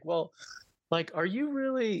girlfriend. It's like, well, like, are you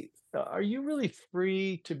really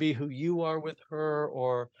free to be who you are with her?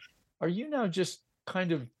 Or are you now just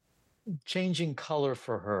kind of changing color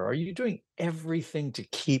for her? Are you doing everything to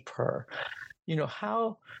keep her?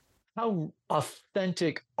 How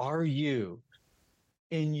authentic are you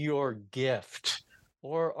in your gift?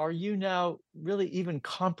 Or are you now really even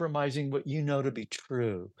compromising what you know to be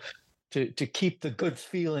true to keep the good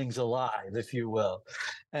feelings alive, if you will?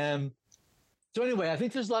 And so anyway, I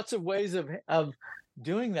think there's lots of ways of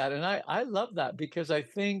doing that. And I love that, because I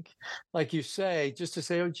think, like you say, just to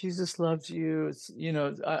say, oh, Jesus loves you. It's,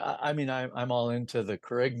 I mean, I'm all into the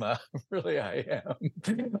kerygma. Really, I am.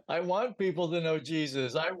 I want people to know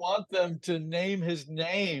Jesus. I want them to name his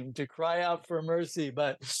name, to cry out for mercy.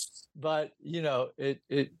 But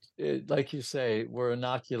it like you say, we're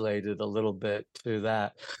inoculated a little bit to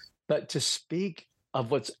that. But to speak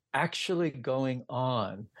of what's actually going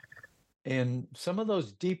on in some of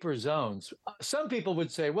those deeper zones, some people would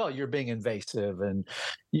say, well, you're being invasive and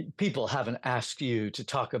people haven't asked you to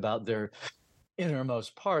talk about their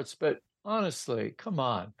innermost parts. But honestly, come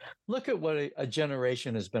on, look at what a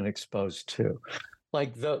generation has been exposed to.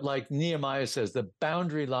 Like Nehemiah says, the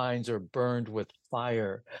boundary lines are burned with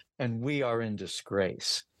fire and we are in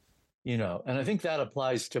disgrace. And I think that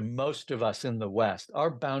applies to most of us in the West. Our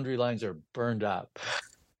boundary lines are burned up.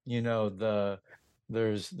 There's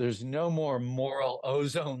no more moral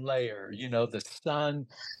ozone layer. The sun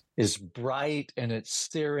is bright and it's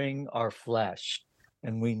searing our flesh,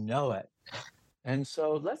 and we know it. And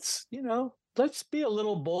so let's be a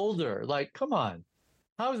little bolder. Like, come on,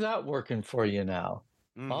 how's that working for you now?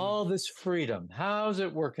 Mm-hmm. All this freedom, how's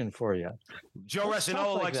it working for you? Joe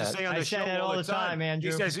Resinello likes to say on the show all the time,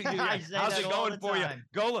 Andrew. He says, how's it going for you?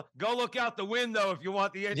 Go look out the window if you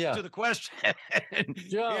want the answer to the question. Andrew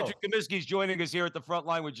Comiskey is joining us here at the front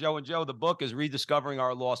line with Joe and Joe. The book is Rediscovering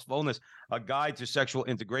Our Lost Fullness, a guide to sexual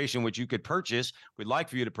integration, which you could purchase. We'd like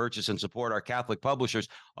for you to purchase and support our Catholic publishers,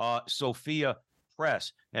 Sophia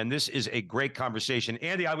Press. And this is a great conversation.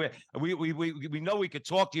 Andy, we know we could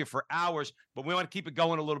talk to you for hours, but we want to keep it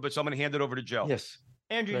going a little bit, so I'm going to hand it over to Joe. Yes.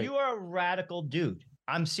 Andrew, you are a radical dude.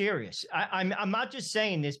 I'm serious. I'm not just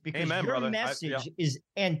saying this because your message is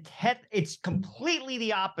it's completely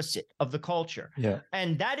the opposite of the culture. Yeah.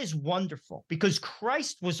 And that is wonderful, because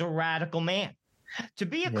Christ was a radical man. To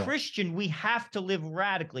be a Christian, we have to live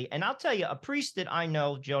radically. And I'll tell you, a priest that I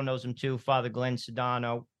know, Joe knows him too, Father Glenn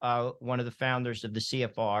Sedano, one of the founders of the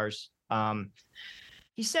CFRs.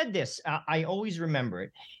 He said this, I always remember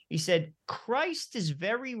it. He said, Christ is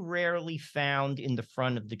very rarely found in the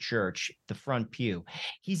front of the church, the front pew.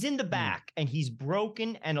 He's in the back and he's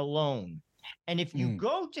broken and alone. And if you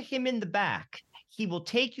go to him in the back, he will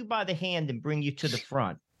take you by the hand and bring you to the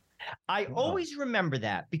front. I always remember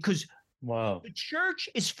that, because the church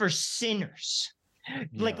is for sinners.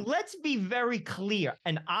 Like, let's be very clear.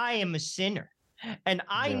 And I am a sinner and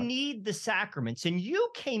I need the sacraments. And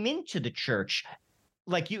you came into the church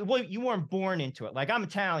like you weren't born into it. Like I'm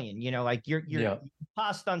Italian, like you're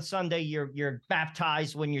pasta on Sunday, you're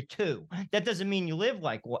baptized when you're 2. That doesn't mean you live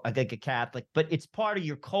like a Catholic, but it's part of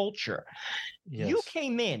your culture. You Yes.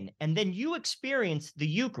 came in and then you experienced the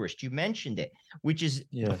Eucharist. You mentioned it, which is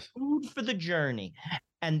the food for the journey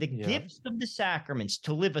and the gifts of the sacraments,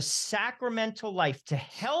 to live a sacramental life, to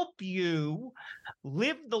help you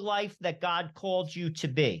live the life that God called you to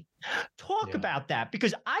be. Talk about that,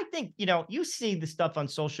 because I think, you see the stuff on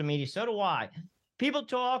social media. So do I. People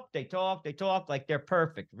talk, they talk like they're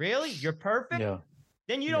perfect. Really? You're perfect? Yeah.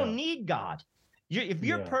 Then you don't need God. If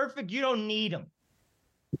you're perfect, you don't need him.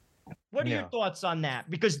 What are your thoughts on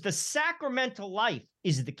that? Because the sacramental life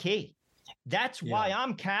is the key. That's why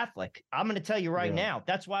I'm Catholic. I'm going to tell you right now.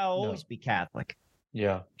 That's why I'll always be Catholic.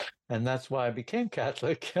 Yeah. And that's why I became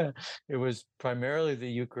Catholic. It was primarily the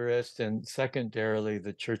Eucharist and secondarily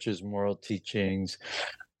the church's moral teachings.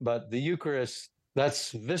 But the Eucharist,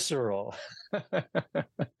 that's visceral,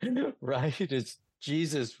 right? It's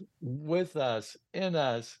Jesus with us, in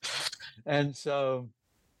us. And so,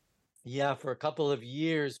 for a couple of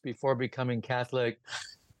years before becoming Catholic,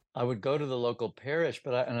 I would go to the local parish,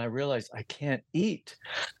 but I realized I can't eat.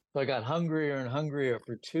 So I got hungrier and hungrier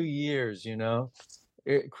for 2 years,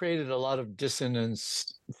 It created a lot of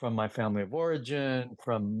dissonance from my family of origin,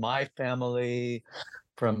 from my family,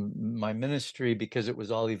 from my ministry, because it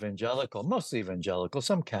was all evangelical, mostly evangelical,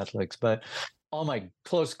 some Catholics, but all my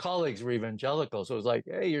close colleagues were evangelical. So it was like,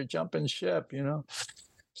 hey, you're jumping ship,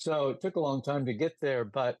 So it took a long time to get there,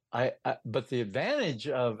 but but the advantage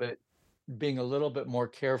of it being a little bit more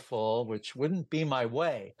careful, which wouldn't be my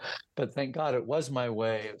way, but thank God it was my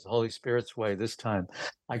way. It was the Holy Spirit's way this time.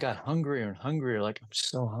 I got hungrier and hungrier. Like, I'm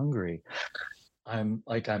so hungry. I'm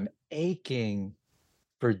aching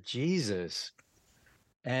for Jesus.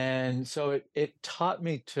 And so it taught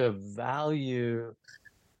me to value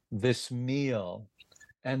this meal.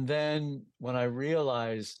 And then when I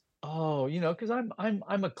realized, because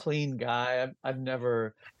I'm a clean guy. I've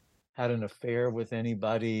never had an affair with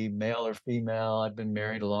anybody, male or female. I've been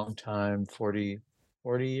married a long time, 40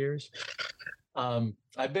 years.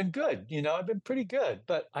 I've been good, I've been pretty good,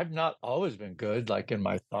 but I've not always been good, like in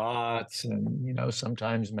my thoughts and,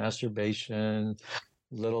 sometimes masturbation,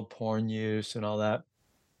 little porn use and all that.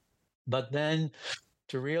 But then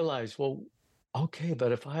to realize, well, okay,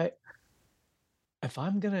 but if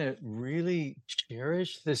I'm going to really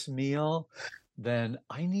cherish this meal, then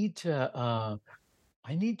I need to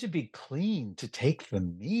be clean to take the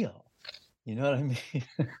meal. You know what I mean?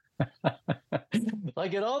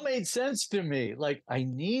 Like, it all made sense to me. Like, I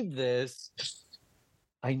need this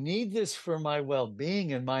for my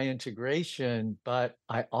well-being and my integration, but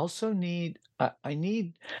I also need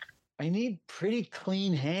pretty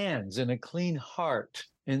clean hands and a clean heart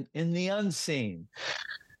in the unseen.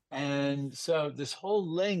 And so this whole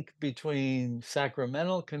link between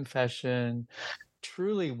sacramental confession,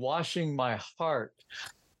 truly washing my heart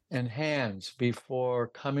and hands before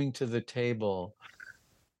coming to the table,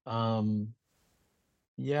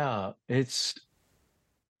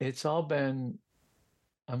 it's all been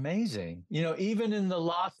amazing. Even in the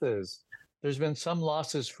losses, there's been some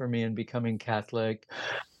losses for me in becoming Catholic.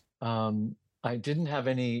 I didn't have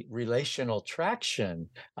any relational traction.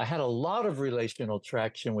 I had a lot of relational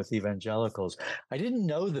traction with evangelicals. I didn't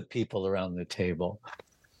know the people around the table.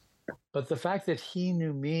 But the fact that he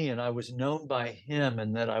knew me and I was known by him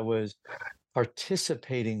and that I was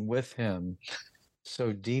participating with him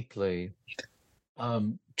so deeply,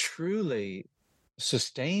 truly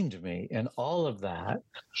sustained me in all of that.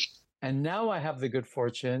 And now I have the good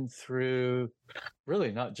fortune through,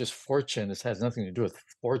 really not just fortune, this has nothing to do with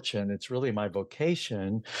fortune, it's really my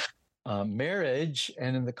vocation, marriage,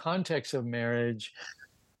 and in the context of marriage,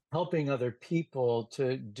 helping other people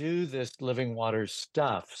to do this living water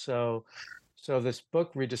stuff. So this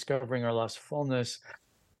book, Rediscovering Our Lost Fullness,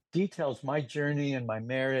 details my journey and my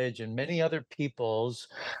marriage and many other people's,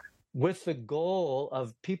 with the goal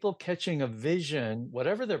of people catching a vision,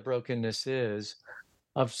 whatever their brokenness is,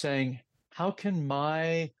 of saying, how can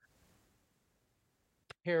my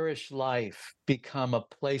parish life become a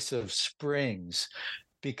place of springs,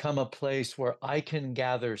 become a place where I can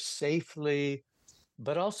gather safely,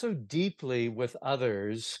 but also deeply with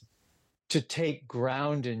others, to take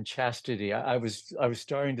ground in chastity. I was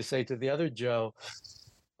starting to say to the other Joe,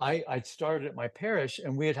 I started at my parish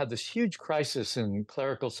and we had this huge crisis in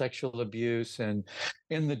clerical sexual abuse and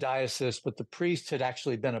in the diocese, but the priest had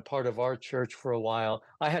actually been a part of our church for a while.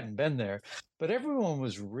 I hadn't been there, but everyone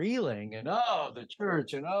was reeling and, oh, the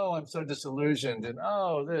church, and oh, I'm so disillusioned, and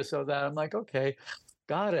oh, this, oh, that. I'm like, okay,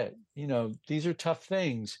 got it. These are tough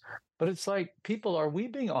things, But it's like, people, are we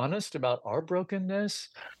being honest about our brokenness?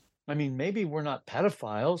 I mean, maybe we're not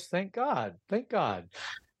pedophiles. Thank God. Thank God.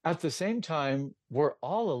 At the same time, we're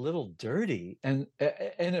all a little dirty, and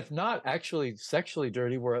if not actually sexually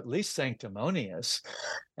dirty, we're at least sanctimonious,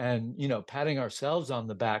 and patting ourselves on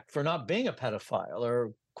the back for not being a pedophile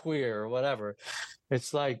or queer or whatever.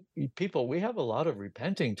 It's like, people, we have a lot of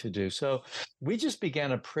repenting to do. So we just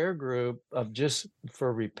began a prayer group of just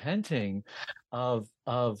for repenting of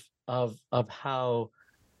how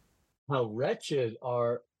wretched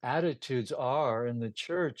our attitudes are in the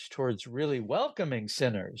church towards really welcoming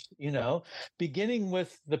sinners, beginning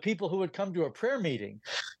with the people who would come to a prayer meeting,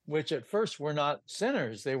 which at first were not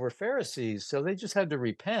sinners, they were Pharisees. So they just had to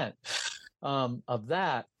repent of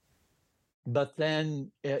that. But then,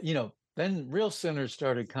 then real sinners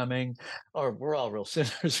started coming, or we're all real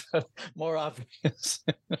sinners, but more obvious.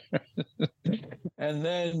 And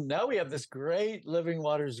then now we have this great Living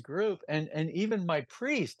Waters group, and even my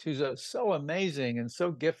priest, who's so amazing and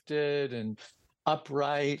so gifted and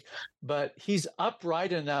upright, but he's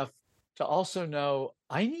upright enough to also know,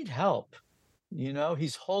 I need help.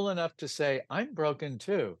 He's whole enough to say, I'm broken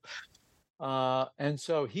too. And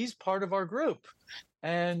so he's part of our group.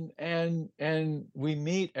 And we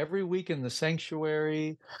meet every week in the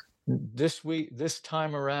sanctuary. This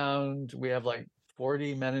time around, we have like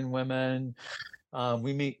 40 men and women.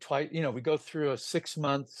 We meet twice, we go through a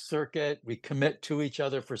 6-month circuit. We commit to each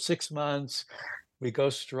other for 6 months. We go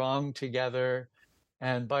strong together.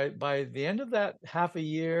 And by the end of that half a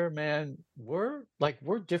year, man, we're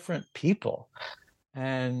different people.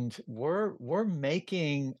 And we're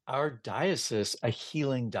making our diocese a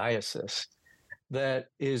healing diocese that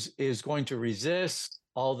is going to resist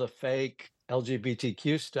all the fake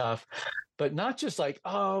LGBTQ stuff, but not just like,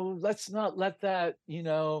 oh, let's not let that,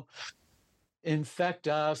 infect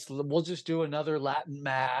us. We'll just do another Latin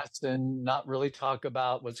mass and not really talk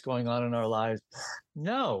about what's going on in our lives.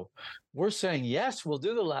 No, we're saying, yes, we'll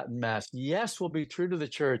do the Latin mass. Yes, we'll be true to the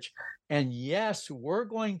church. And yes, we're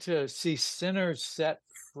going to see sinners set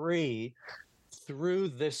free through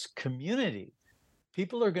this community.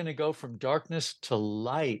 People are going to go from darkness to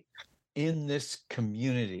light in this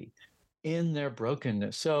community, in their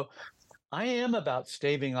brokenness. So I am about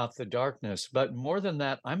staving off the darkness, but more than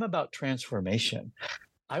that, I'm about transformation.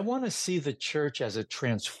 I want to see the church as a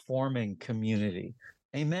transforming community.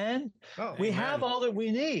 Amen. We have all that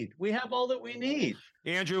we need. We have all that we need.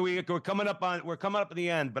 Andrew, we're coming up at the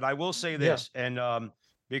end, but I will say this, and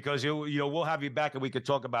because we'll have you back and we could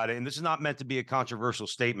talk about it. And this is not meant to be a controversial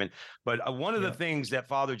statement, but one of the things that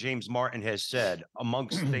Father James Martin has said,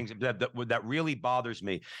 amongst things that really bothers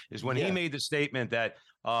me, is when he made the statement that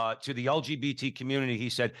to the LGBT community, he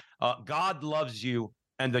said, God loves you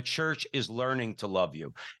and the church is learning to love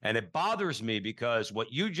you. And it bothers me because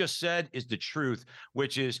what you just said is the truth,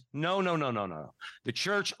 which is no. The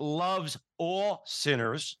church loves all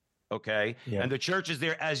sinners, okay? Yeah. And the church is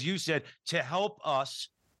there, as you said, to help us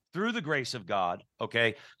through the grace of God,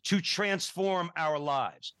 okay, to transform our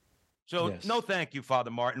lives. So no, thank you,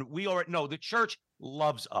 Father Martin. We already know the church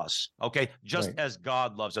loves us, okay, just as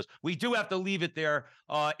God loves us. We do have to leave it there,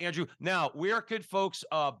 Andrew. Now, where could folks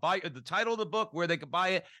buy the title of the book, where they could buy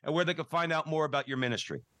it, and where they could find out more about your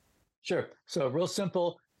ministry? Sure. So real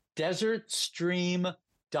simple,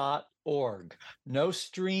 desertstream.org. No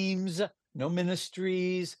streams, no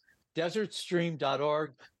ministries,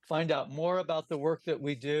 desertstream.org. Find out more about the work that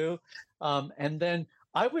we do. And then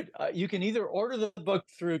you can either order the book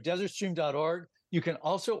through desertstream.org. You can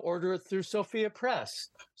also order it through Sophia Press.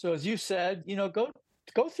 So as you said, go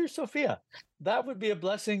through Sophia. That would be a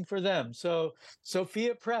blessing for them. So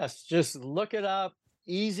Sophia Press, just look it up,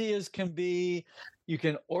 easy as can be. You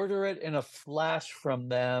can order it in a flash from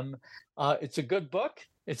them. It's a good book.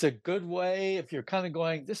 It's a good way if you're kind of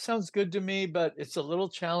going, this sounds good to me, but it's a little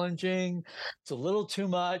challenging. It's a little too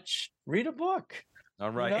much. Read a book.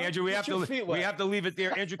 All right, Andrew, we have to leave it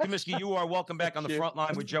there. Andrew Comiskey, you are welcome back on the front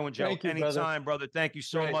line with Joe and Joe. Anytime, brother. Thank you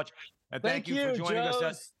so much. And thank you for joining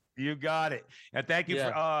us. You got it. And thank you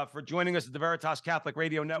for joining us at the Veritas Catholic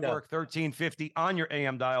Radio Network, 1350 on your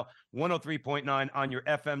AM dial, 103.9 on your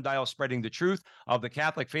FM dial, spreading the truth of the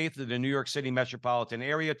Catholic faith to the New York City metropolitan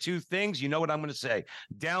area. Two things, you know what I'm going to say.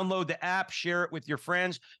 Download the app, share it with your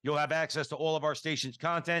friends. You'll have access to all of our station's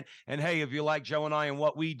content. And hey, if you like Joe and I and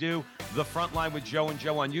what we do, The Frontline with Joe and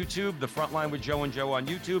Joe on YouTube, The Frontline with Joe and Joe on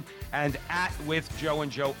YouTube, and @with Joe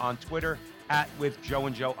and Joe on Twitter. @with Joe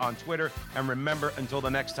and Joe on Twitter. And remember, until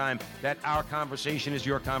the next time, that our conversation is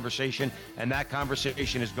your conversation, and that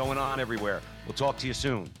conversation is going on everywhere. We'll talk to you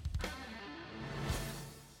soon.